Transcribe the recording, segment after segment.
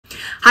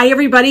Hi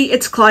everybody,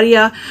 it's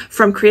Claudia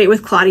from Create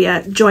with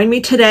Claudia. Join me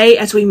today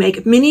as we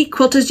make mini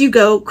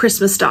quilt-as-you-go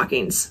Christmas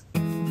stockings.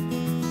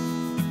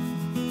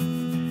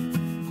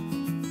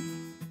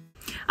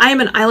 I am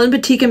an Island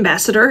Batik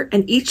ambassador,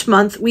 and each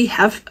month we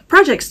have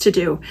projects to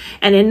do.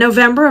 And in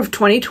November of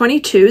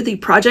 2022, the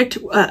project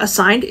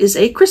assigned is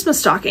a Christmas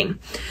stocking.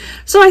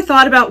 So I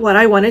thought about what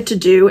I wanted to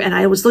do, and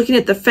I was looking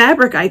at the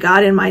fabric I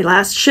got in my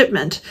last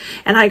shipment,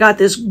 and I got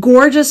this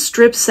gorgeous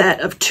strip set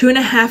of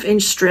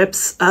 2.5-inch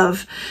strips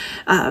of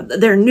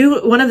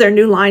one of their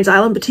new lines,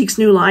 Island Batik's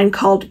new line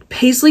called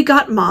Paisley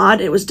Got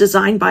Mod. It was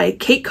designed by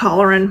Kate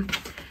Colleran.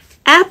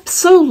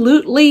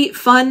 Absolutely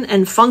fun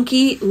and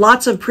funky,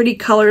 lots of pretty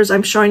colors.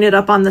 I'm showing it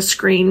up on the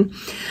screen.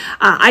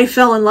 I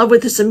fell in love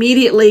with this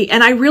immediately,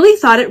 and I really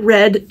thought it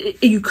read,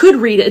 you could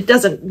read it, it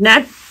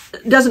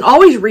doesn't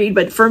always read,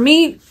 but for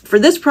me, for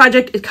this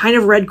project, it kind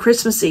of read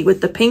Christmassy with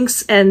the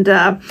pinks and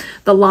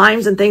the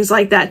limes and things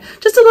like that.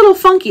 Just a little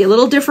funky, a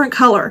little different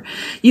color.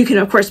 You can,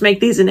 of course,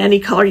 make these in any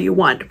color you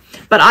want.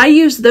 But I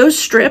used those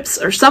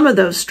strips, or some of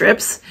those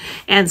strips,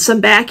 and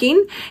some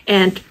backing,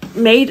 and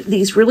made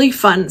these really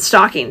fun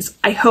stockings.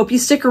 I hope you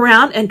stick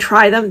around and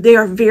try them. They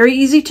are very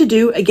easy to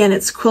do. Again,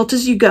 it's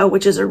quilt-as-you-go,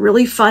 which is a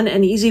really fun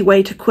and easy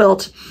way to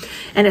quilt,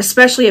 and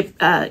especially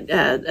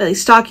a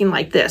stocking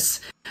like this.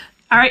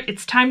 All right,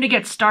 it's time to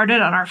get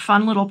started on our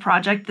fun little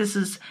project. This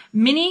is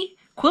mini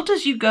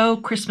quilt-as-you-go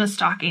Christmas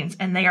stockings,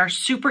 and they are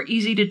super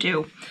easy to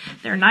do.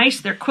 They're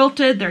nice, they're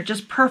quilted, they're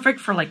just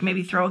perfect for like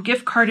maybe throw a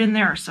gift card in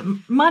there or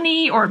some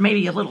money or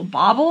maybe a little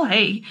bauble.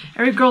 Hey,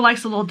 every girl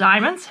likes a little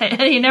diamonds.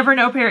 Hey, you never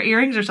know, a pair of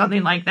earrings or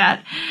something like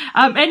that.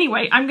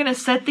 Anyway, I'm gonna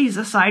set these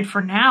aside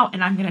for now,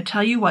 and I'm gonna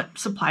tell you what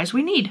supplies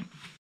we need.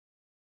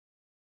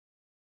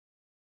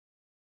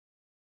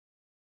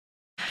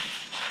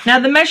 Now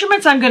the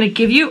measurements I'm going to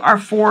give you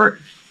are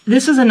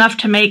this is enough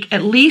to make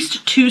at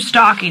least 2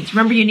 stockings.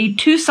 Remember, you need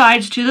 2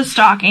 sides to the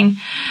stocking.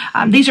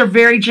 These are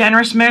very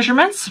generous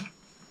measurements.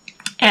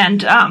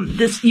 And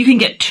you can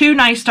get 2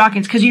 nice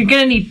stockings because you're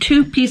going to need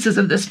 2 pieces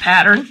of this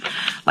pattern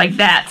like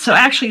that. So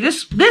actually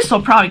this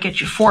will probably get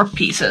you 4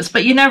 pieces,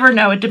 but you never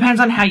know. It depends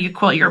on how you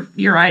quilt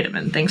your item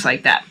and things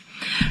like that.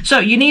 So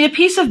you need a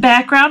piece of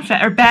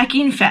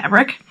backing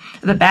fabric,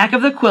 the back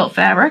of the quilt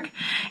fabric,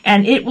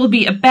 and it will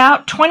be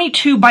about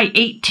 22 by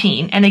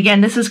 18. And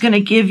again, this is going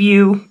to give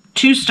you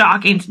 2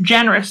 stockings,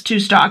 generous 2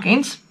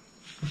 stockings.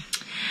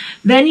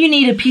 Then you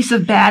need a piece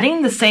of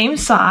batting the same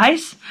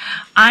size.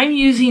 I'm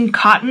using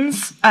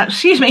Hobbs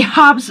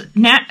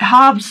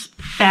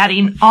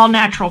batting, all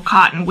natural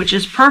cotton, which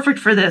is perfect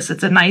for this.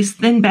 It's a nice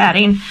thin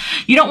batting.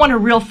 You don't want a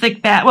real thick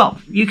well,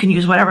 you can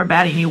use whatever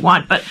batting you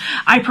want, but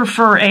I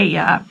prefer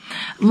a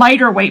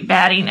lighter weight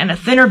batting and a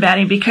thinner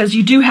batting because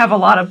you do have a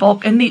lot of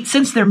bulk, and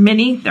since they're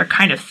mini, they're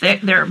kind of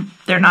thick. They're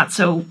not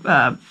so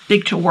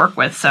big to work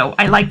with, so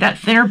I like that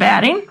thinner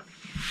batting.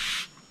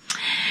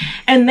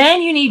 And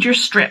then you need your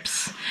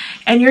strips,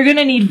 and you're going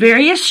to need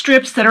various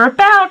strips that are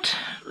about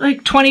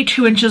like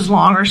 22 inches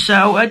long or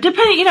so,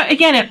 depending,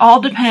 again, it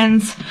all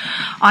depends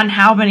on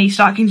how many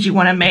stockings you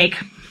want to make.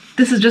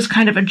 This is just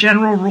kind of a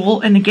general rule,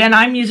 and again,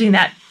 I'm using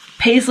that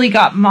Paisley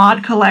Got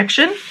Mod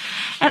collection,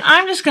 and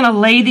I'm just going to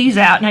lay these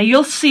out. Now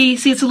you'll see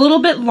it's a little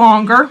bit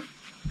longer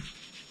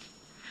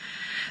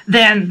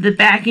than the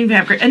backing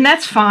fabric, and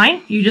that's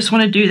fine. You just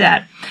want to do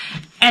that.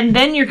 And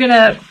then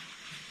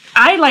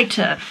I like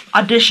to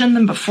audition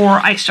them before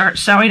I start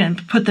sewing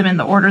and put them in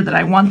the order that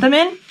I want them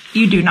in.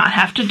 You do not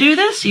have to do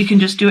this. You can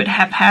just do it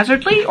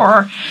haphazardly,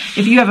 or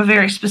if you have a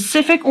very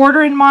specific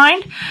order in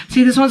mind.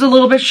 See, this one's a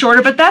little bit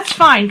shorter, but that's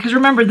fine, because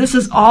remember, this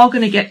is all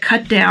going to get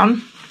cut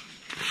down.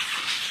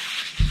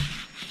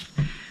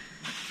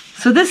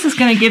 So this is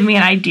going to give me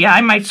an idea.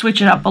 I might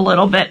switch it up a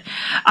little bit,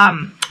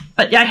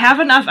 but I have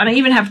enough, and I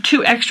even have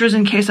 2 extras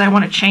in case I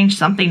want to change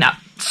something up.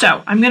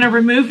 So I'm going to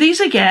remove these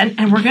again,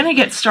 and we're going to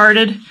get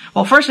started.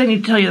 Well, first I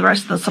need to tell you the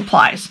rest of the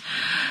supplies.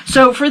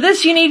 So for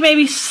this, you need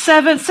maybe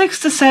 6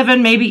 to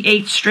 7, maybe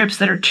 8 strips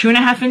that are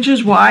 2.5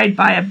 inches wide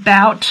by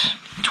about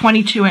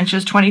 22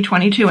 inches,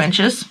 22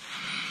 inches.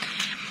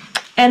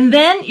 And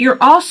then you're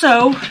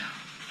also,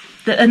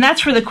 and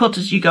that's for the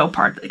quilt-as-you-go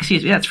part,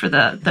 excuse me, that's for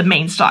the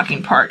main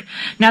stocking part.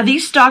 Now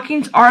these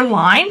stockings are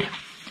lined.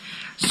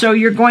 So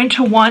you're going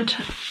to want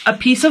a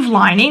piece of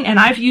lining, and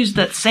I've used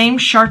that same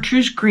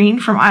chartreuse green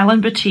from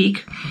Island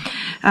Batik.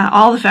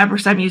 All the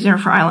fabrics I'm using are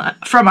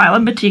from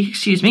Island Batik,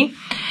 excuse me.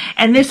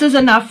 And this is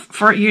enough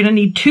for, you're going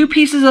to need 2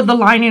 pieces of the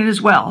lining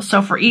as well.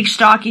 So for each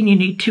stocking, you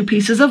need 2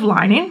 pieces of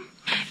lining.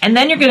 And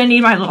then you're going to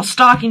need my little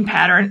stocking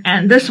pattern,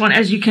 and this one,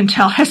 as you can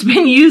tell, has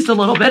been used a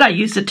little bit. I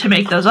used it to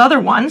make those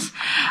other ones.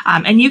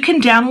 And you can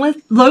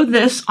download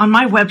this on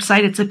my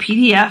website. It's a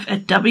PDF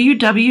at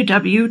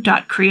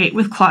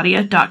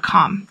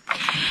www.createwithclaudia.com.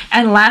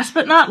 And last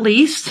but not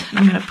least,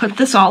 I'm going to put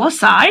this all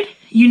aside.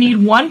 You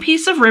need 1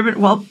 piece of ribbon,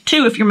 well,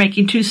 2 if you're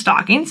making 2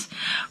 stockings,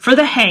 for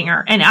the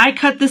hanger. And I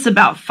cut this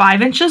about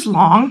 5 inches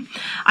long.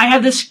 I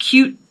have this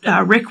cute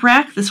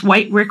rickrack, this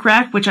white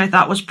rickrack, which I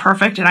thought was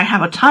perfect, and I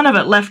have a ton of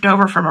it left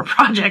over from a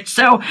project,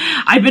 so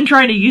I've been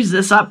trying to use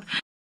this up.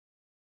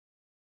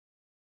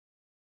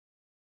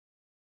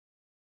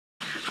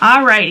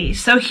 Alrighty,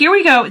 so here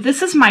we go.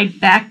 This is my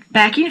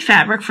backing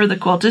fabric for the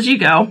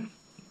Quilt-as-you-go.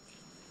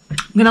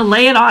 I'm going to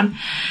lay it on.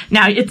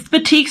 Now, it's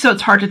batik, so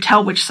it's hard to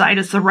tell which side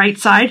is the right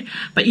side,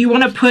 but you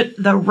want to put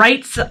the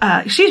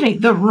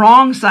the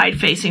wrong side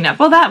facing up.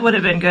 Well, that would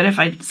have been good if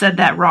I said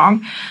that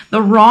wrong.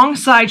 The wrong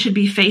side should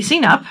be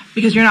facing up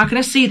because you're not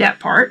going to see that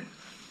part.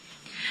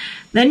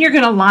 Then you're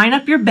going to line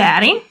up your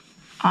batting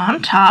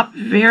on top,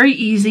 very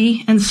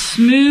easy, and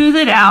smooth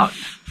it out.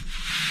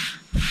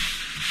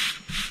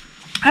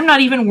 I'm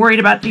not even worried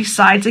about these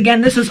sides.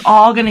 Again, this is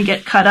all going to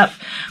get cut up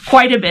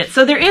quite a bit.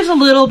 So there is a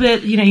little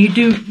bit, you know, you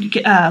do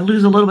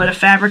lose a little bit of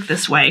fabric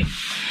this way.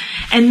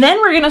 And then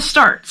we're going to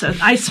start. So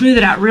I smooth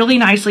it out really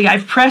nicely.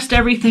 I've pressed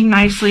everything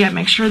nicely. I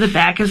make sure the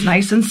back is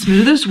nice and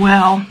smooth as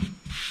well.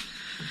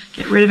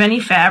 Get rid of any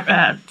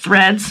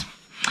threads.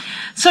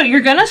 So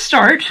you're going to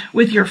start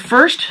with your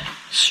first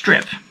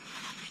strip.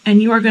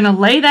 And you are going to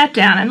lay that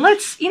down. And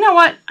let's, you know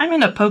what? I'm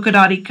in a polka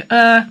dotty...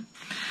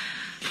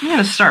 I'm going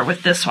to start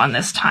with this one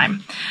this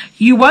time.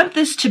 You want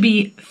this to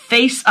be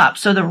face up.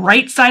 So the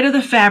right side of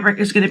the fabric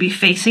is going to be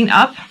facing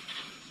up.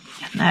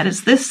 And that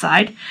is this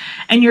side.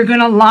 And you're going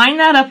to line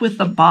that up with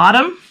the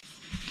bottom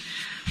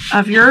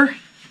of your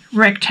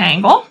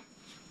rectangle.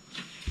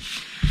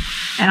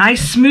 And I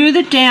smooth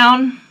it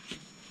down.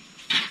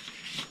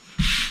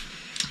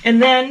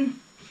 And then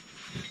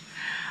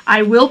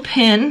I will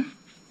pin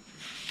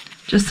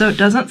just so it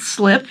doesn't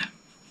slip.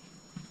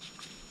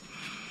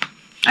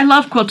 I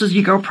love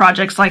Quilt-as-you-go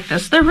projects like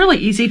this. They're really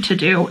easy to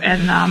do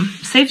and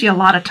saves you a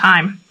lot of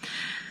time.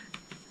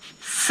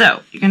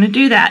 So you're going to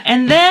do that.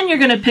 And then you're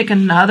going to pick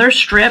another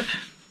strip.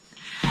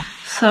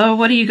 So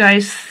what do you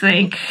guys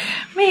think?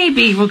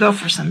 Maybe we'll go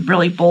for some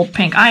really bold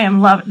pink. I am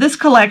loving this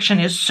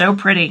collection. Is so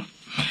pretty.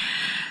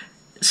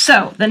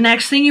 So the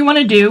next thing you want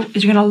to do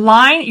is you're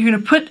going to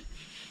put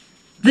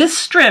this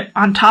strip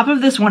on top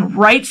of this one,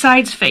 right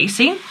sides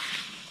facing.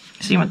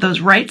 So you want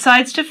those right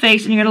sides to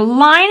face, and you're going to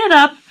line it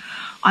up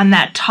on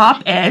that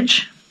top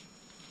edge.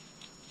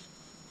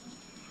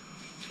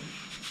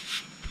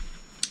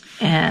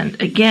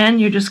 And again,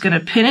 you're just going to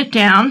pin it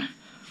down.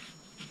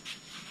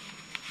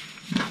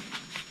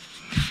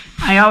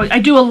 I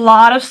do a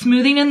lot of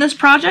smoothing in this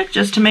project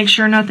just to make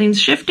sure nothing's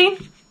shifting.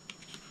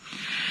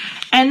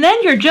 And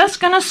then you're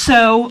just going to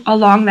sew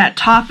along that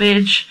top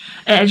edge,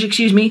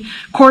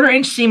 1/4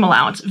 inch seam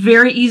allowance.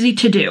 Very easy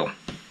to do.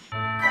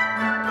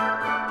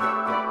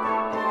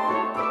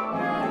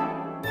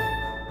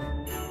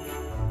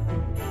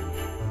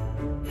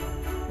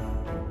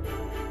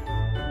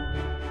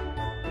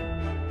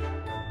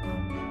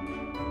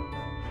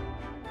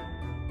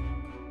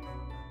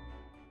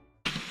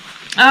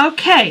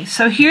 Okay,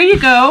 so here you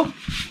go.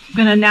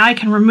 Now I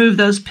can remove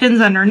those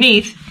pins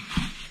underneath.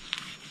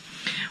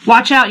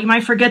 Watch out, you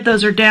might forget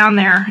those are down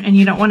there and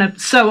you don't want to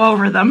sew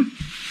over them.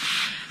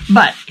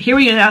 But here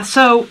we go now.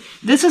 So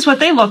this is what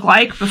they look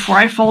like before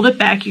I fold it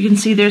back. You can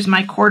see there's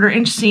my 1/4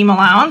 inch seam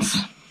allowance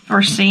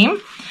or seam.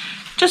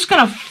 Just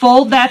going to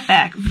fold that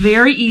back.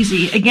 Very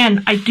easy.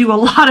 Again, I do a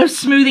lot of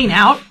smoothing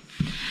out.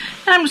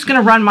 And I'm just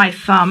going to run my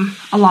thumb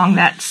along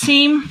that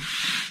seam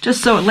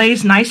just so it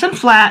lays nice and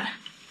flat.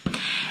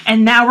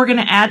 And now we're going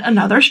to add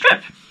another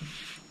strip.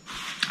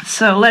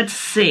 So let's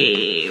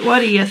see. What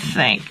do you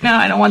think? No,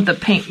 I don't want the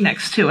pink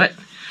next to it.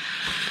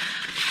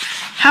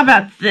 How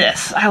about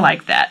this? I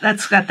like that.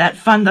 That's got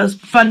that those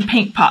fun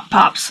pink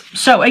pops.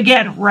 So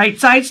again, right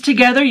sides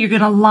together. You're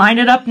going to line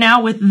it up now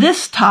with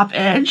this top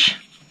edge.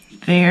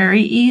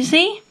 Very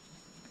easy.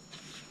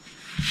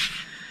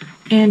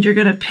 And you're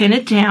going to pin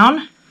it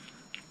down.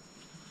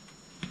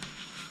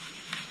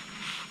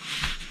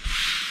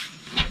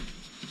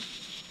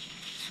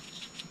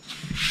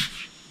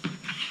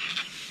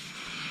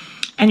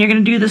 And you're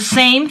going to do the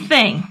same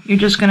thing. You're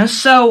just going to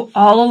sew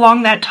all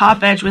along that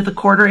top edge with a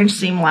 1/4 inch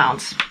seam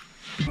allowance.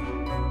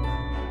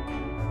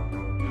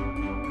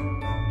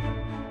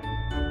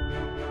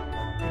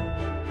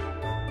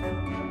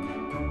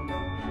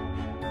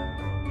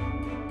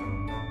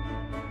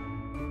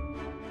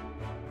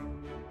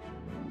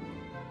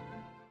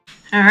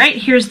 All right,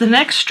 here's the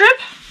next strip.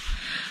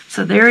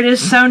 So there it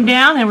is sewn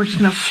down, and we're just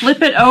going to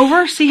flip it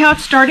over. See how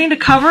it's starting to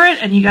cover it?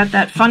 And you got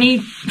that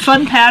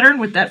fun pattern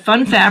with that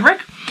fun fabric.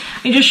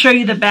 Let me just show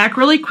you the back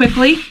really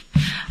quickly.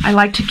 I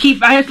like to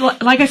keep,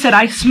 like I said,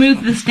 I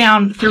smooth this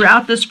down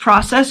throughout this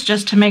process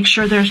just to make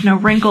sure there's no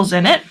wrinkles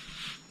in it.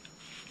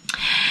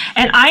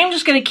 And I am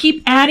just going to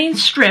keep adding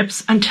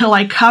strips until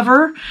I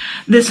cover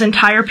this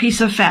entire piece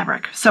of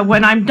fabric. So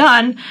when I'm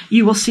done,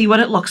 you will see what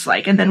it looks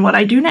like and then what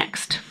I do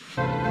next.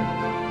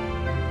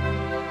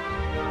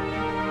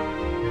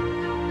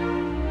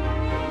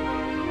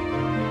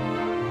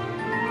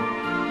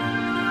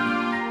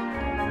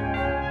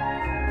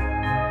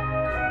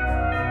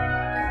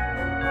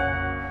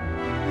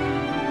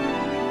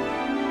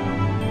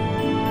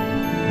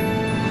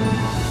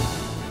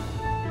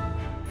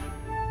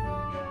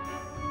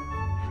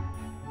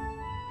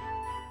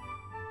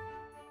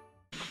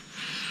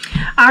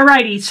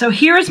 Alrighty, so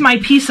here is my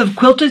piece of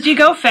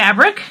Quilt-as-you-go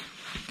fabric.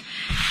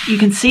 You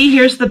can see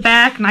here's the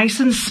back, nice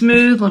and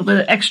smooth, a little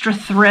bit of extra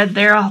thread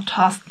there. I'll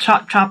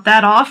chop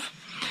that off.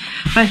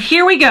 But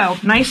here we go,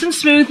 nice and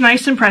smooth,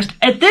 nice and pressed.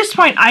 At this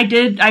point,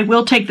 I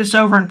will take this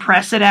over and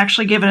press it,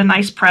 actually give it a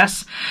nice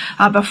press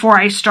before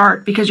I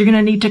start, because you're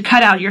gonna need to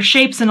cut out your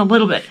shapes in a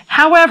little bit.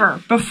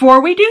 However,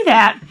 before we do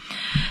that,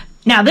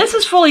 now this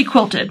is fully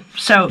quilted,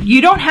 so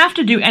you don't have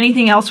to do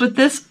anything else with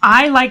this.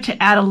 I like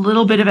to add a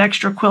little bit of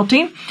extra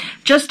quilting,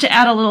 just to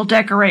add a little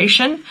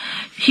decoration.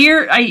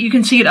 Here, you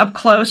can see it up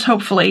close,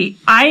 hopefully.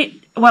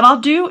 What I'll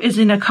do is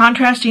in a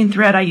contrasting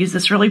thread, I use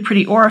this really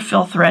pretty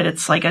Aurifil thread.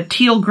 It's like a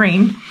teal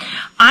green.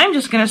 I'm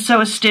just going to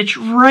sew a stitch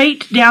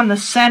right down the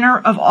center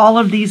of all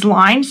of these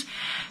lines.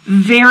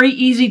 Very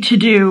easy to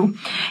do,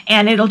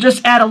 and it'll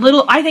just add a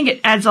little, I think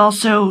it adds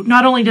also,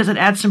 not only does it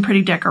add some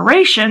pretty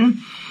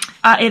decoration,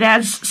 it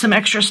adds some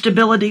extra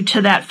stability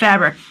to that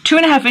fabric.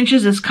 2.5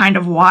 inches is kind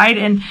of wide,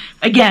 and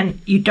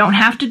again, you don't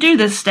have to do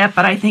this step,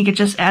 but I think it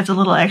just adds a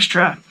little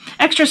extra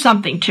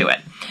something to it.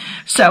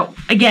 So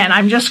again,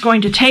 I'm just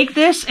going to take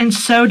this and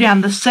sew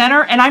down the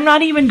center, and I'm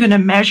not even going to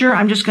measure,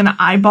 I'm just going to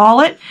eyeball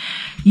it.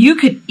 You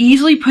could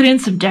easily put in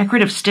some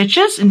decorative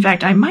stitches. In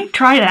fact, I might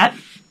try that.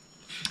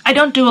 I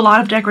don't do a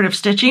lot of decorative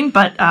stitching,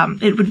 but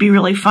it would be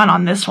really fun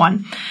on this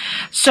one.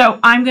 So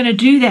I'm going to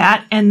do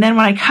that, and then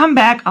when I come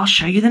back, I'll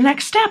show you the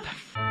next step.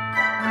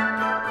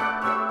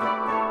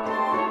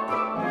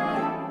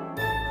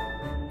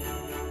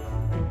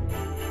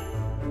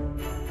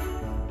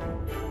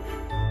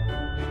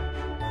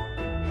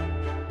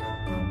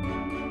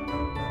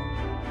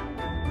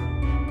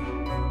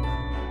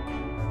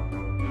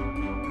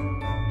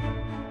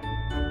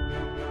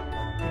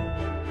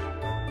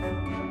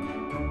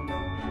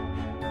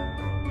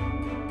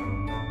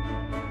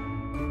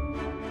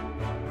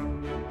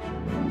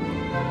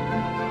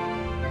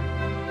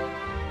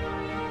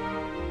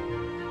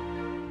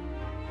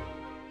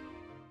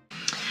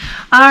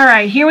 All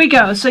right, here we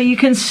go. So you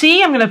can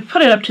see, I'm going to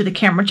put it up to the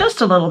camera just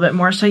a little bit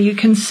more so you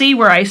can see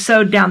where I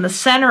sewed down the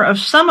center of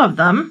some of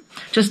them.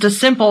 Just a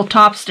simple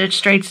top stitch,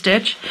 straight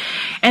stitch.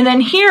 And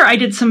then here I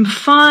did some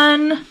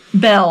fun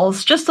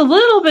bells, just a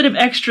little bit of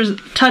extra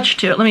touch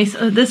to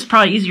it. This is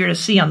probably easier to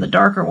see on the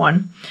darker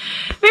one.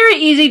 Very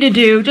easy to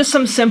do, just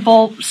some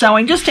simple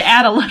sewing, just to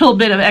add a little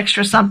bit of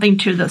extra something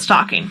to the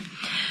stocking.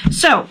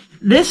 So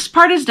this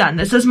part is done.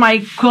 This is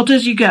my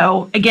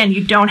quilt-as-you-go. Again,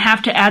 you don't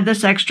have to add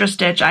this extra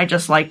stitch. I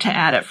just like to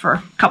add it for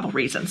a couple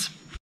reasons.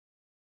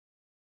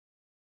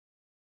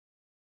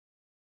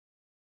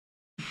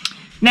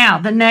 Now,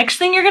 the next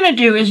thing you're going to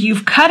do is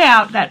you've cut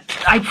out that,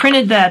 I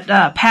printed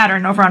that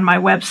pattern over on my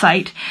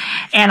website,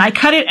 and I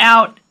cut it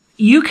out.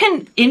 You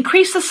can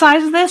increase the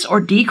size of this or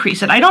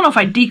decrease it. I don't know if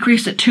I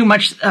decrease it too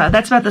much.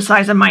 That's about the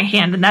size of my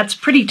hand, and that's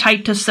pretty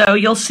tight to sew.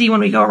 You'll see when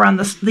we go around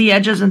the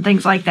edges and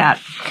things like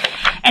that.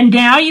 And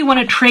now you want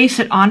to trace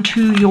it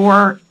onto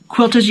your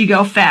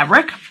quilt-as-you-go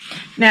fabric.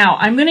 Now,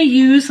 I'm going to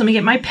use, let me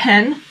get my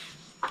pen.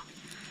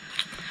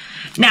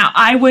 Now,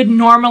 I would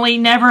normally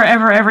never,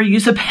 ever, ever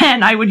use a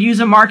pen. I would use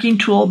a marking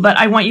tool, but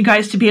I want you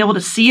guys to be able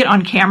to see it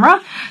on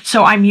camera,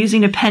 so I'm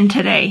using a pen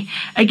today.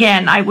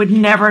 Again, I would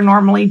never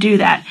normally do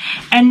that.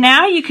 And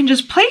now you can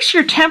just place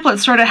your template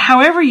sort of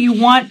however you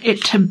want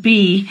it to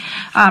be,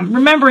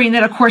 remembering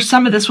that, of course,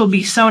 some of this will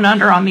be sewn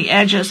under on the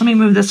edges. Let me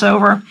move this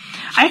over.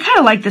 I kind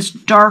of like this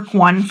dark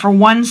one for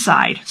one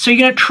side. So you're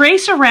going to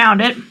trace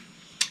around it,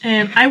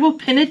 and I will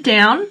pin it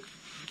down.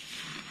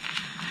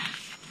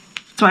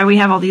 That's why we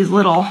have all these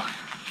little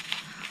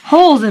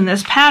holes in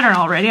this pattern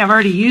already. I've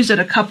already used it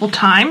a couple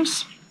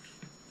times.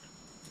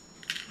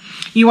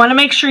 You want to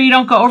make sure you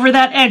don't go over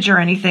that edge or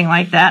anything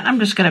like that. I'm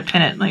just going to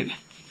pin it like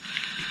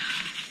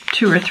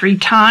 2 or 3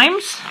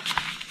 times.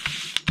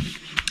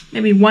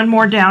 Maybe one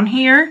more down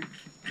here.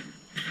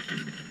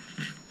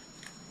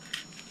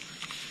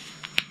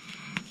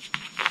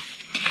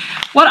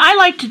 What I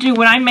like to do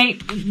when I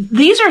make,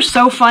 these are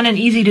so fun and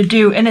easy to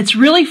do, and it's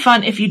really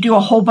fun if you do a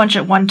whole bunch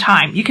at one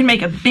time. You can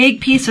make a big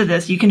piece of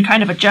this. You can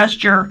kind of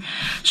adjust your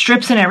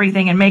strips and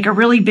everything and make a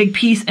really big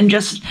piece and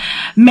just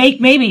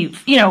make maybe,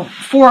 4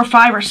 or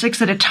 5 or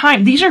 6 at a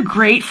time. These are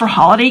great for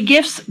holiday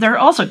gifts. They're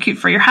also cute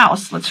for your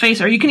house, let's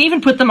face it. Or you can even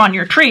put them on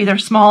your tree. They're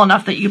small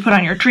enough that you can put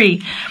on your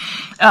tree.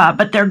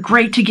 But they're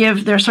great to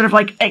give. They're sort of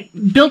like a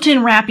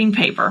built-in wrapping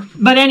paper.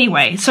 But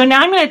anyway, so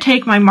now I'm going to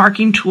take my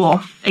marking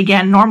tool.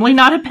 Again, normally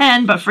not a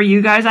pen, but for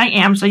you guys I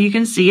am, so you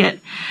can see it.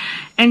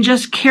 And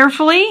just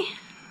carefully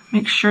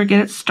make sure to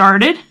get it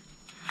started.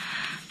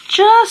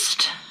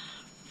 Just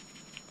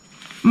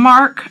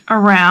mark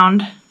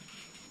around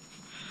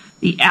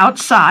the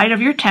outside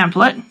of your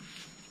template.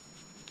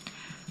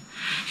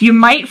 You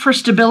might, for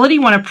stability,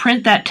 want to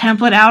print that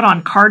template out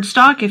on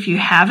cardstock if you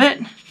have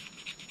it.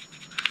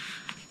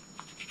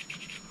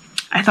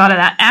 I thought of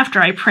that after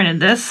I printed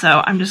this,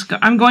 so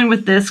I'm going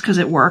with this because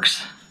it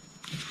works.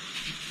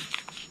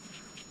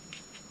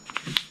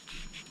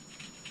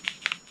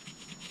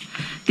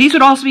 These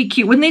would also be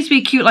cute. Wouldn't these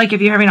be cute, like if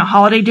you're having a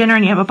holiday dinner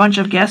and you have a bunch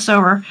of guests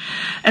over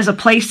as a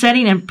place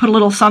setting, and put a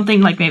little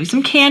something like maybe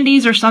some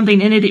candies or something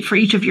in it for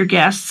each of your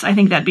guests? I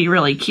think that'd be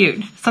really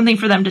cute. Something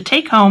for them to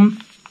take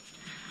home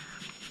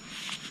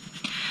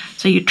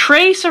So you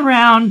trace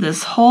around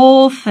this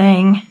whole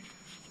thing.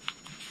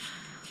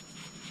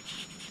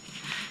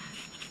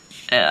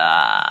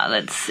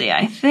 Let's see,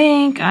 I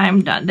think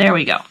I'm done. There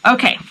we go.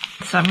 Okay,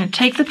 so I'm going to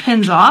take the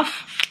pins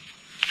off.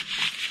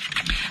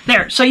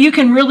 There, so you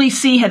can really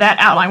see that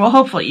outline. Well,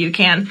 hopefully you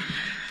can.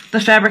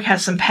 The fabric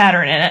has some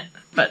pattern in it,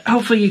 but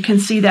hopefully you can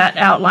see that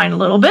outline a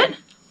little bit.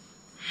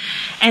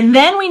 And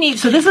then we need,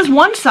 so this is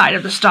one side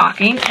of the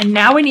stocking, and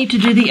now we need to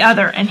do the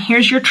other. And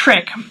here's your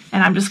trick,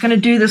 and I'm just going to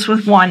do this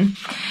with one.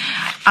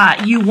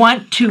 You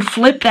want to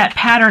flip that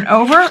pattern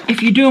over.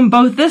 If you do them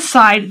both this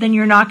side, then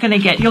you're not going to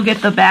get, you'll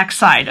get the back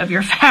side of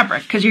your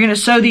fabric because you're going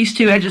to sew these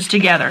two edges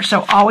together.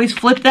 So always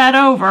flip that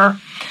over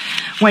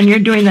when you're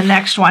doing the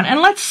next one.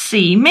 And let's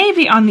see,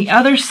 maybe on the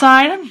other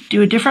side,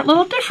 do a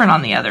little different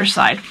on the other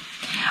side.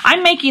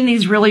 I'm making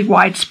these really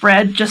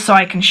widespread just so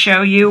I can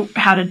show you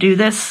how to do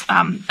this.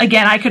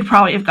 Again, I could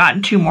probably have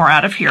gotten 2 more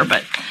out of here,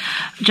 but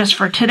just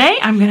for today,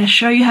 I'm going to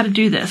show you how to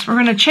do this. We're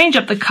going to change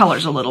up the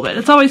colors a little bit.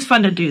 It's always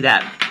fun to do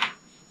that.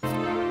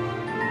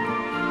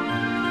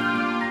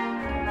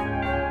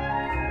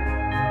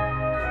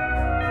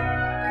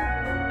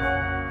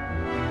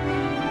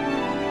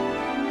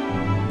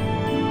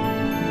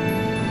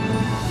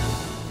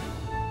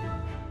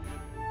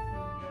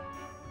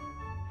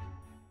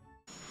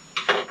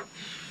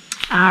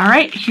 All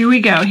right, here we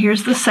go.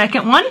 Here's the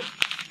second one.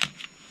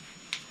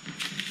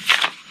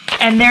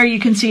 And there you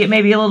can see it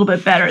maybe a little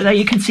bit better. There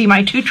you can see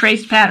my 2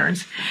 traced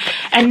patterns.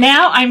 And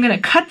now I'm going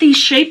to cut these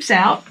shapes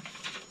out.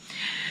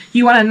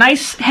 You want a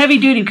nice heavy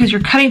duty, because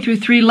you're cutting through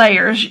 3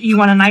 layers, you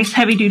want a nice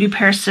heavy duty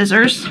pair of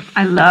scissors.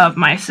 I love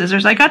my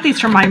scissors. I got these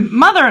from my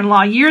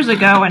mother-in-law years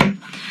ago, and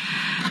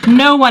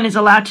no one is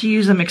allowed to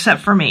use them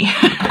except for me.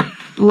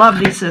 Love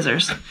these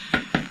scissors.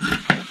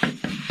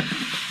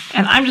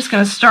 And I'm just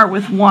going to start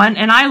with one,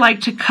 and I like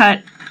to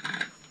cut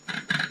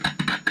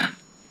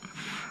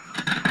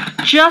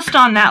just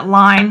on that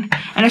line,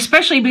 and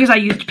especially because I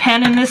used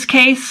pen in this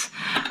case,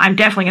 I'm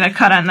definitely going to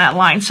cut on that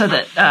line so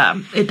that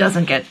it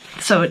doesn't get,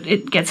 so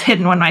it gets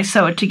hidden when I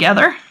sew it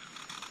together.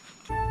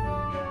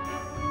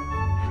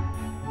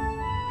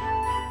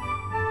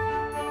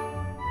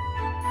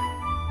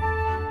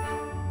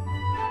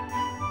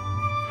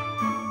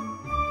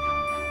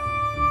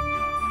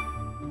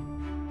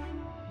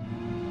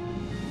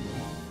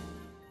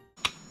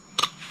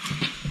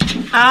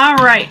 All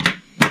right,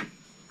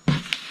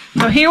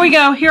 so here we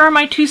go. Here are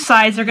my 2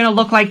 sides. They're going to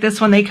look like this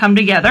when they come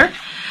together.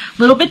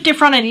 A little bit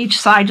different on each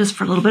side just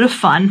for a little bit of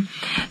fun.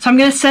 So I'm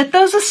going to set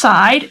those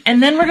aside,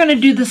 and then we're going to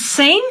do the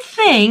same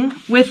thing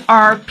with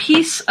our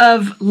piece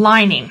of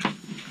lining.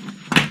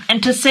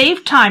 And to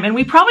save time, and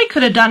we probably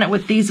could have done it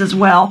with these as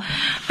well,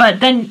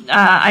 but then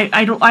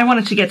I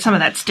wanted to get some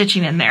of that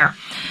stitching in there.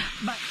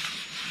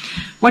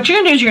 What you're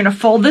going to do is you're going to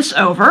fold this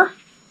over.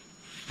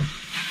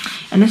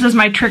 And this is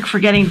my trick for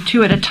getting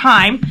 2 at a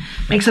time.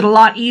 Makes it a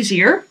lot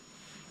easier.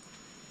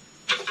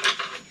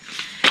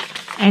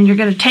 And you're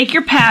going to take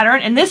your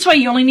pattern, and this way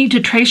you only need to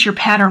trace your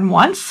pattern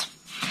once.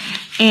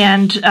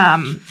 And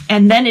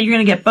then you're going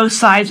to get both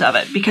sides of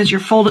it because you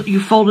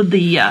folded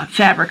the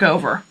fabric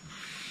over.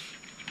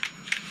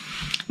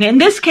 Now in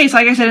this case,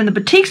 like I said, in the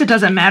batiks it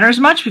doesn't matter as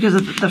much because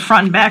the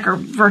front and back are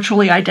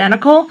virtually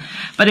identical.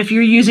 But if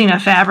you're using a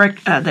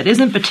fabric that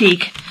isn't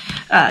batik,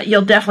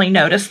 you'll definitely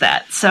notice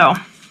that. So.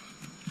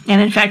 And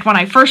in fact, when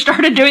I first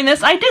started doing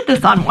this, I did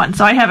this on one.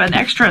 So I have an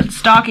extra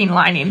stocking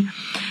lining.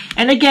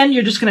 And again,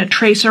 you're just going to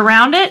trace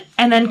around it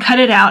and then cut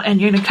it out. And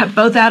you're going to cut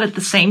both out at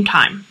the same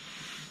time.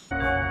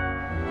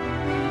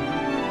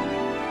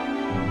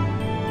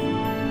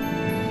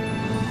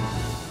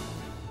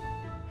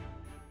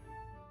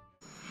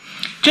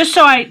 Just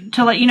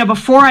to let you know,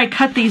 before I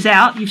cut these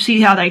out, you see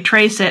how they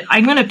trace it.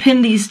 I'm going to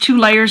pin these 2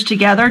 layers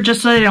together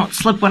just so they don't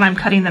slip when I'm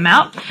cutting them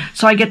out.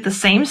 So I get the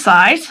same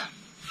size.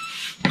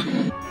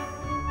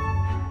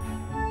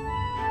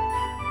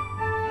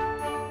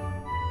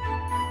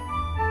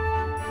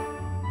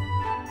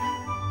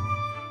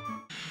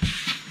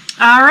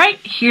 All right,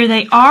 here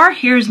they are.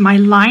 Here's my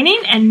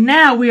lining, and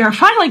now we are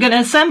finally going to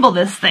assemble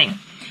this thing.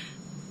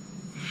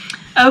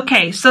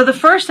 Okay, so the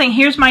first thing,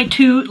 here's my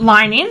 2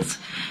 linings,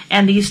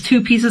 and these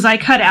 2 pieces I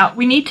cut out.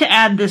 We need to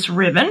add this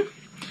ribbon.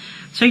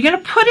 So you're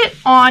going to put it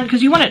on,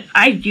 because you want it,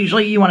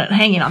 you want it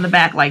hanging on the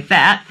back like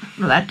that.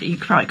 Well, that you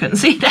probably couldn't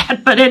see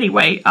that, but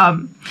anyway,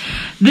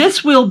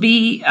 this will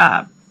be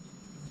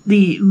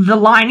the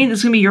lining. This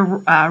is going to be your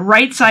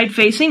right side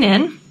facing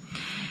in,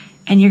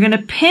 and you're going to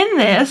pin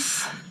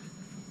this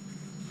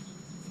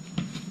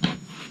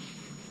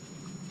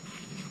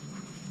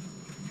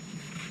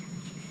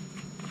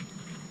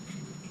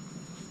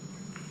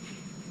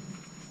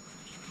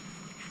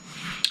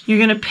You're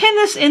going to pin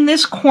this in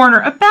this corner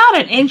about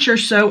an inch or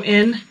so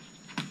in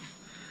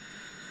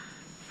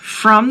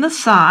from the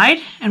side,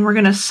 and we're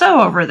going to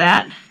sew over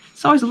that.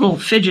 It's always a little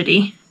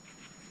fidgety.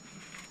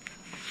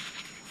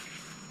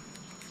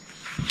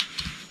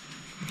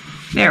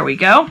 There we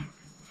go.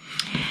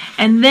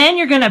 And then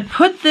you're going to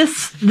put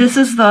this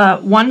is the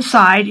one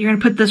side, you're going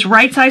to put this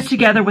right sides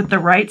together with the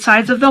right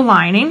sides of the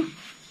lining.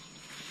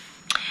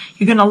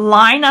 You're going to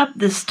line up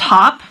this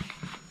top,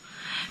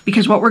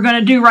 because what we're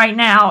going to do right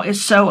now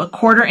is sew a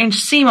 1/4 inch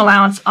seam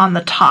allowance on the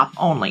top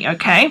only,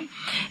 okay?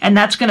 And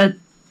that's going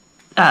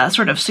to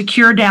sort of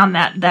secure down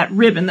that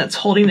ribbon that's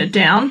holding it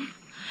down.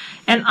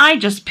 And I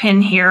just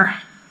pin here.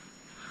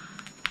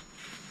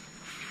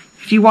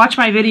 If you watch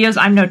my videos,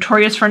 I'm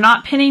notorious for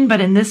not pinning,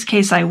 but in this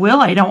case I will.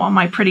 I don't want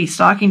my pretty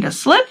stocking to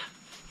slip.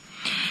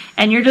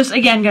 And you're just,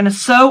 again, going to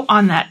sew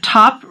on that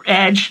top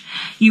edge.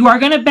 You are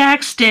going to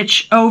back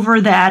stitch over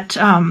that,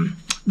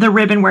 the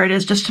ribbon where it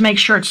is, just to make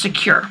sure it's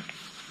secure.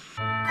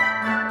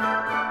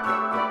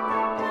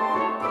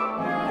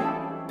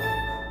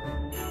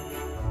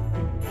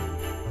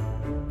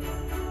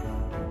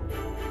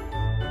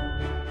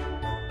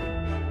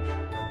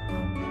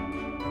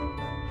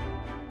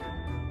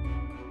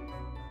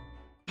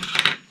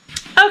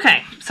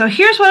 Okay, so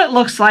here's what it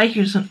looks like.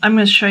 I'm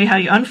going to show you how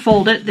you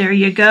unfold it. There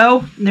you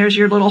go. There's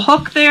your little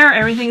hook there.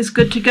 Everything's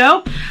good to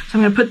go. So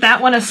I'm going to put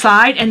that one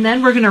aside, and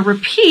then we're going to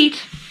repeat,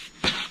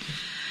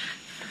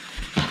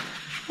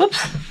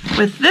 whoops,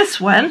 with this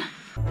one.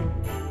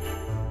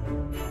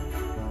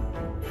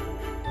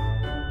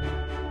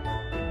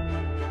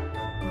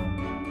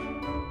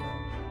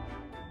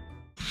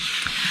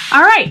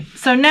 All right,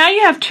 so now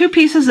you have two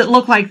pieces that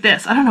look like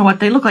this. I don't know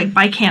what they look like,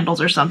 bike handles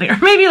or something, or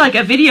maybe like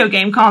a video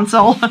game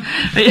console,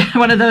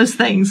 one of those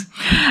things.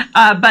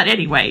 But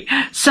anyway,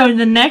 so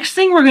the next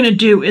thing we're going to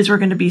do is we're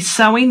going to be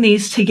sewing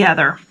these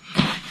together.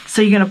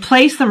 So you're going to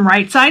place them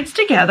right sides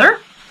together.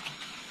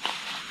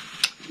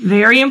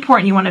 Very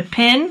important. You want to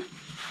pin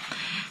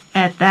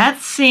at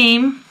that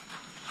seam,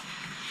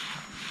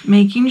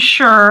 making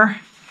sure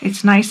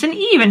it's nice and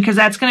even, because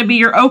that's going to be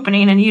your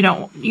opening, and you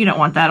don't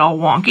want that all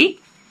wonky.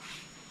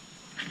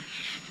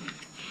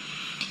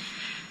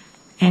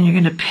 And you're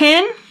going to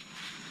pin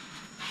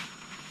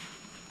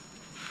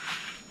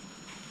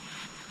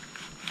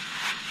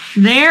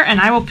there,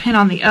 and I will pin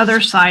on the other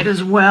side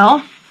as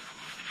well.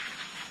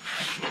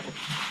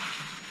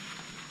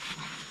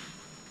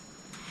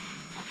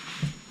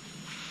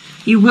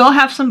 You will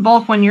have some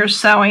bulk when you're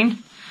sewing.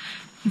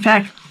 In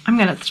fact, I'm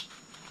going to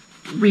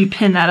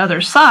repin that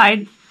other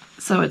side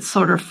so it's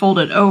sort of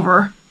folded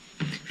over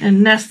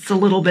and nests a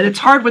little bit. It's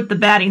hard with the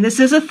batting. This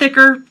is a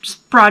thicker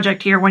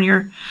project here when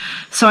you're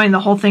sewing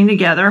the whole thing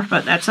together,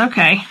 but that's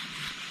okay.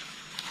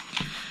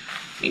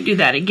 Let me do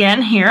that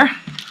again here.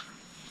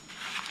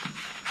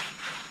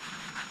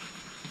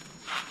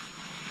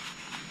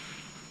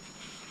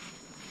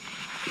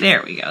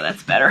 There we go,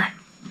 that's better.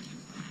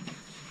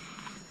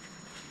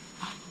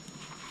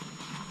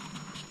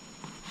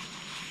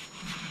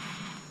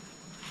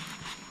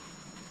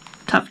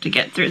 Tough to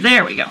get through.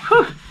 There we go.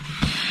 Whew.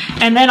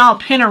 And then I'll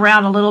pin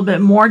around a little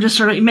bit more, just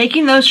sort of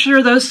making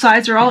sure those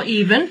sides are all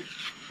even.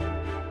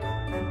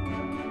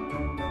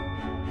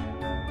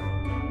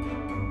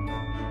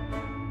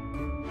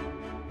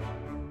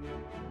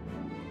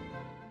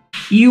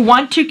 You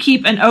want to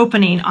keep an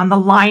opening on the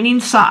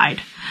lining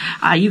side.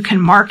 You can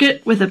mark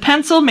it with a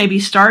pencil, maybe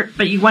start,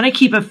 but you want to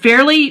keep a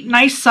fairly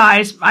nice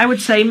size. I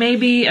would say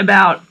maybe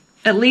about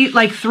at least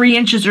like 3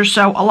 inches or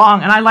so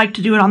along, and I like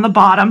to do it on the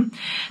bottom.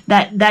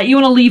 That you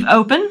want to leave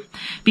open,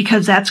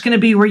 because that's going to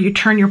be where you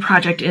turn your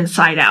project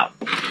inside out.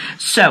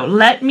 So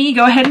let me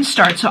go ahead and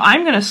start. So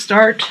I'm going to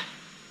start,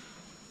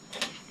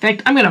 in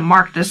fact, I'm going to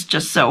mark this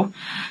just so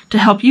to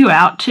help you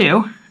out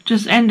too.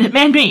 And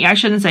me, I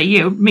shouldn't say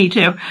you, me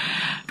too.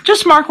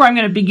 Just mark where I'm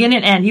going to begin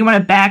and end. You want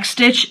to back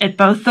stitch at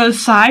both those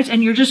sides,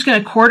 and you're just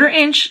going to 1/4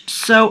 inch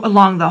sew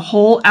along the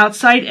whole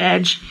outside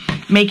edge,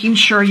 making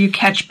sure you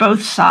catch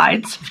both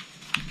sides.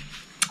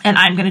 And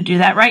I'm going to do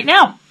that right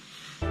now.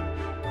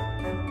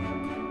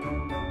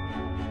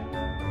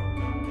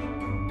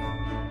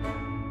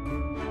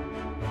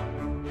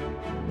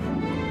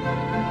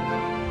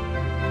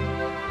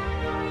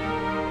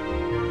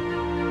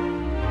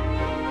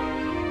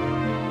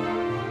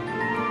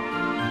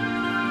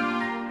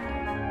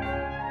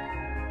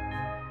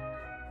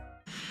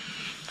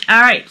 All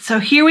right, so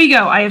here we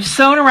go. I have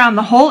sewn around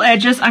the whole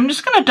edges. I'm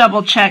just going to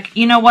double check.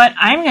 You know what?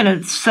 I'm going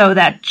to sew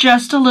that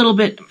just a little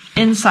bit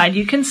inside.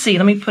 You can see.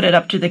 Let me put it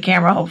up to the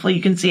camera. Hopefully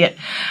you can see it.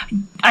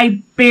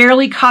 I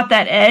barely caught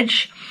that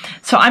edge.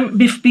 So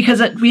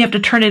because we have to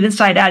turn it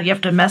inside out, you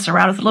have to mess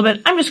around with it a little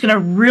bit. I'm just going to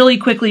really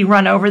quickly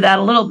run over that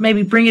a little,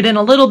 maybe bring it in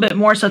a little bit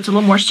more so it's a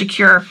little more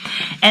secure.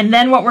 And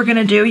then what we're going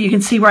to do, you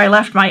can see where I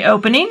left my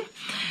opening.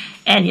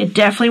 And you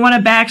definitely want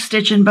to back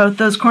stitch in both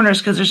those corners,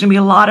 because there's going to be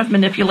a lot of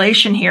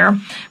manipulation here.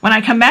 When I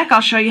come back,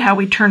 I'll show you how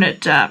we turn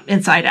it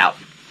inside out.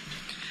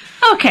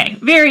 Okay,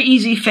 very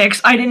easy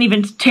fix. I didn't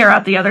even tear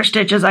out the other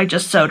stitches. I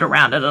just sewed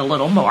around it a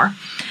little more.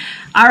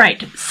 All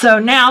right, so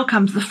now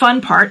comes the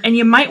fun part. And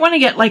you might want to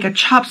get like a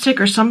chopstick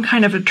or some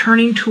kind of a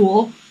turning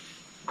tool.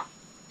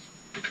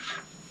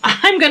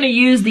 I'm going to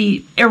use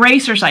the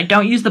eraser side.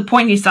 Don't use the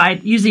pointy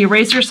side. Use the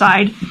eraser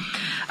side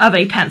of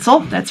a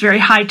pencil. That's very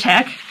high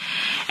tech.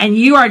 And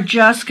you are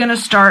just going to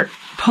start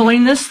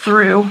pulling this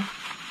through.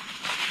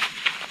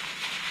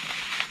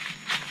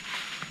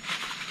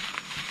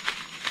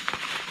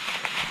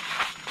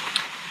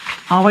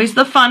 Always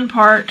the fun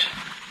part.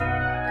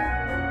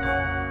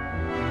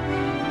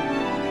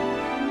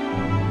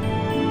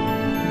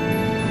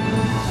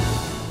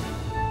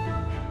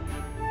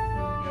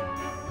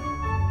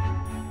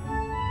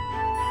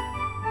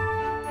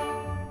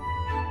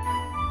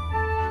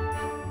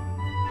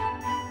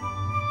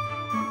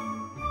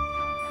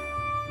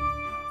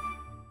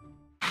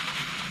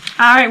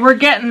 All right, we're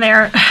getting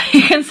there.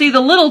 You can see the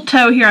little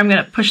toe here. I'm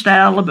going to push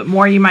that out a little bit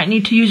more. You might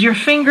need to use your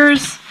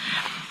fingers.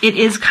 It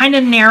is kind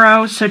of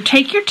narrow, so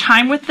take your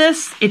time with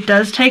this. It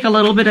does take a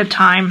little bit of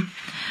time,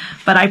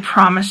 but I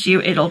promise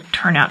you it'll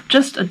turn out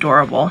just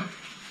adorable.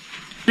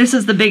 This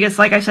is the biggest,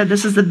 like I said,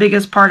 this is the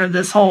biggest part of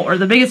this whole, or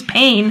the biggest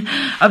pain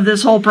of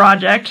this whole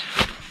project.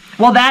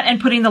 Well, that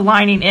and putting the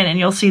lining in, and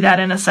you'll see that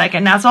in a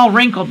second. Now it's all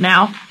wrinkled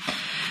now.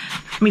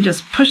 Let me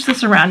just push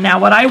this around. Now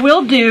what I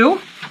will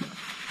do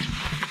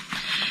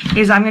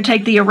is I'm going to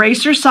take the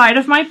eraser side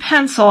of my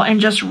pencil and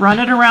just run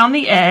it around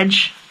the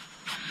edge.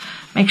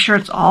 Make sure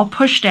it's all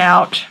pushed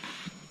out.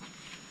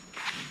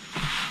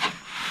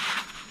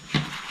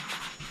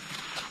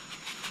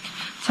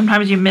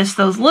 Sometimes you miss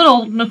those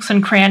little nooks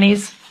and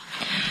crannies,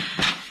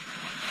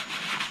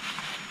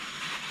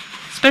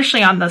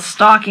 especially on the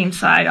stocking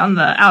side, on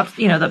the out,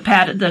 you know, the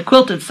padded, the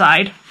quilted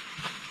side.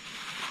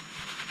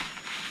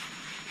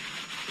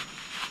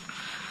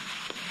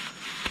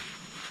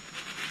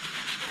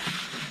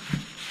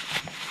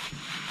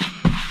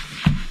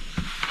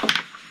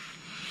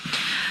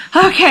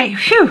 Okay,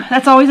 phew,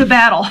 that's always a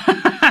battle.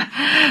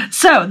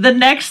 So the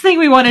next thing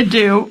we want to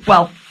do,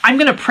 well, I'm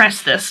going to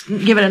press this,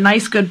 give it a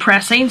nice good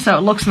pressing so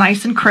it looks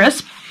nice and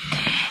crisp.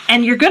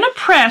 And you're going to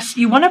press,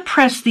 you want to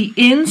press the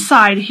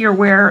inside here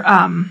where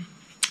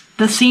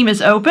the seam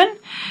is open.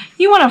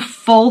 You want to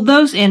fold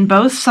those in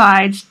both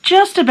sides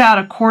just about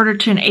a quarter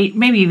to an eighth,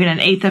 maybe even an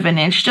eighth of an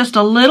inch, just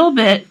a little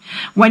bit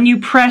when you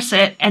press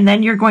it, and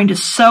then you're going to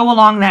sew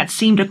along that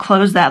seam to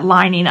close that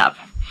lining up.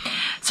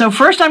 So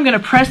first I'm going to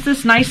press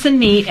this nice and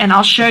neat, and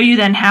I'll show you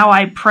then how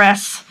I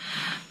press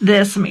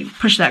this. Let me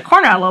push that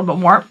corner out a little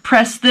bit more.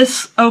 Press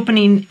this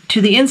opening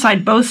to the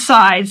inside both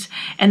sides,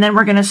 and then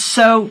we're going to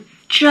sew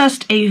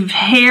just a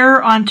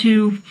hair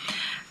onto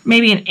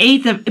maybe an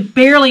eighth of,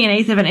 barely an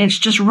eighth of an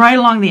inch, just right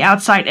along the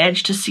outside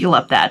edge to seal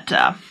up that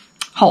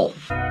hole.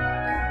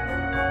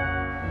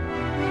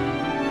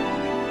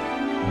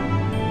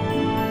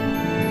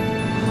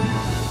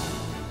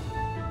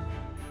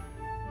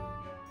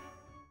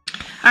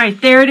 All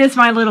right, there it is,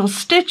 my little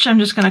stitch. I'm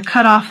just going to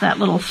cut off that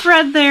little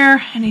thread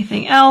there.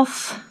 Anything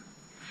else?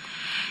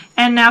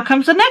 And now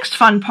comes the next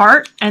fun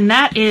part, and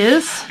that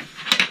is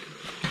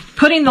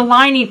putting the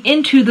lining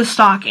into the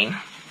stocking.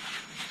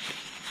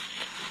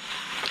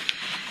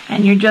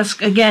 And you're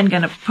just, again,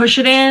 going to push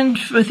it in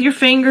with your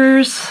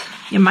fingers.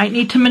 You might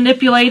need to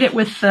manipulate it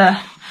with the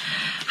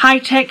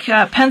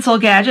high-tech pencil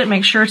gadget.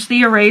 Make sure it's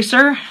the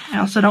eraser. I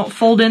also don't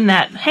fold in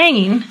that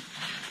hanging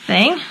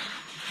thing,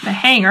 the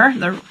hanger,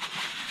 the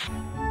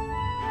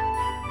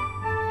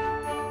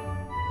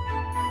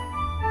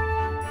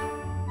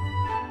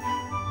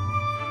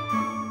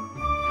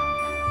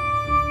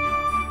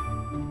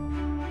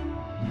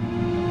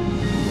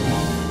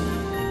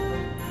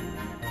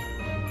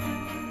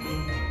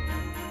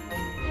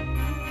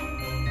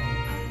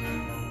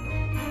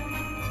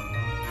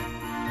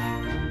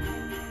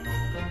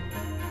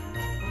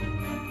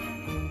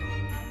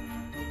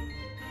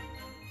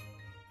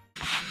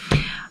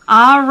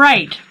All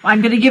right,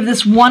 I'm going to give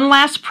this one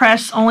last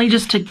press, only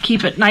just to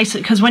keep it nice,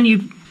 because when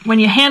you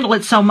handle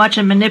it so much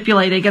and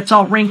manipulate it, it gets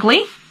all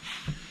wrinkly.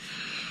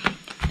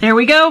 There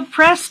we go,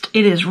 pressed.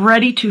 It is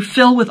ready to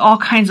fill with all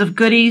kinds of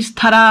goodies.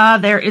 Ta-da!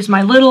 There is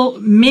my little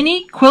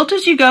mini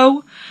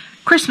quilt-as-you-go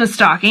Christmas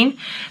stocking.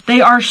 They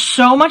are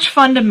so much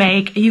fun to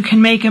make. You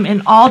can make them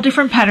in all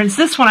different patterns.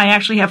 This one I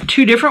actually have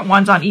two different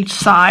ones on each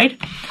side.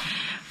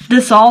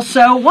 This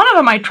also, one of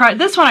them I tried,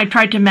 this one I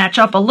tried to match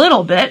up a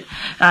little bit.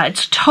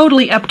 It's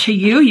totally up to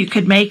you. You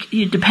could make,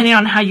 depending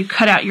on how you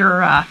cut out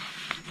your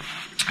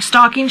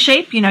stocking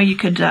shape, you know, you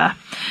could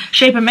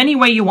shape them any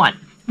way you want.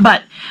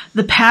 But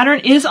the pattern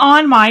is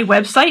on my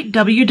website,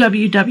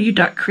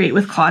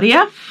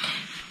 www.createwithclaudia,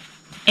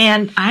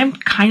 and I'm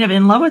kind of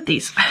in love with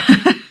these.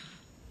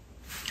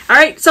 All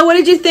right, so what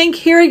did you think?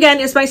 Here again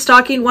is my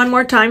stocking one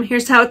more time.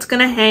 Here's how it's going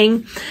to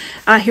hang.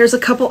 Here's a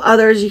couple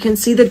others. You can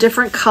see the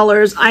different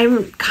colors.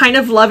 I'm kind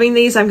of loving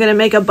these. I'm going to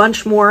make a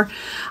bunch more.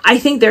 I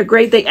think they're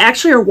great. They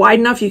actually are wide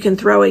enough you can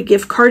throw a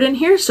gift card in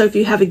here. So if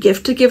you have a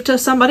gift to give to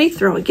somebody,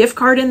 throw a gift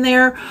card in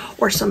there,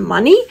 or some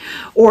money,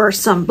 or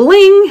some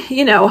bling.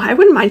 You know, I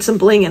wouldn't mind some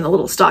bling in a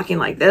little stocking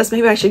like this.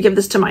 Maybe I should give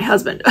this to my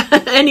husband.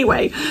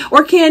 Anyway,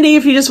 or candy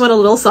if you just want a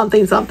little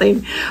something,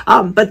 something.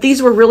 But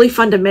these were really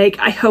fun to make.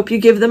 I hope you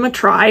give them a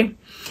try.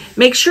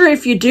 Make sure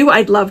if you do,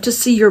 I'd love to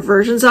see your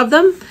versions of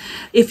them.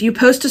 If you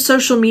post to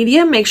social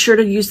media, make sure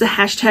to use the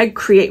hashtag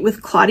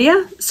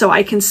 #CreateWithClaudia so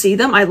I can see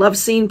them. I love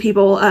seeing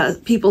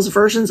people's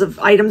versions of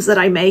items that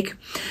I make.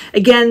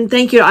 Again,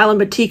 thank you to Island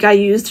Boutique. I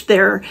used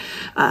their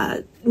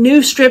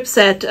new strip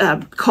set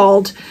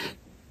called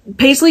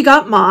Paisley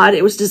Got Mod.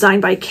 It was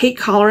designed by Kate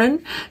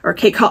Colleran, or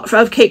Kate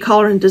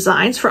Colleran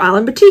Designs for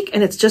Island Boutique,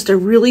 and it's just a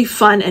really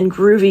fun and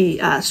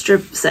groovy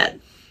strip set.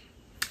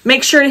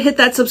 Make sure to hit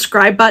that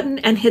subscribe button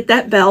and hit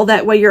that bell.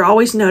 That way you're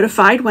always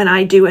notified when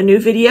I do a new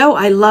video.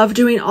 I love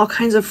doing all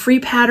kinds of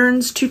free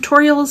patterns,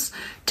 tutorials,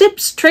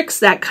 tips, tricks,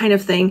 that kind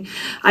of thing.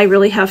 I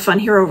really have fun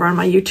here over on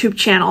my YouTube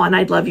channel, and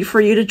I'd love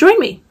for you to join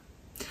me.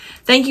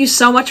 Thank you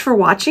so much for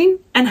watching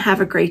and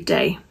have a great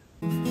day.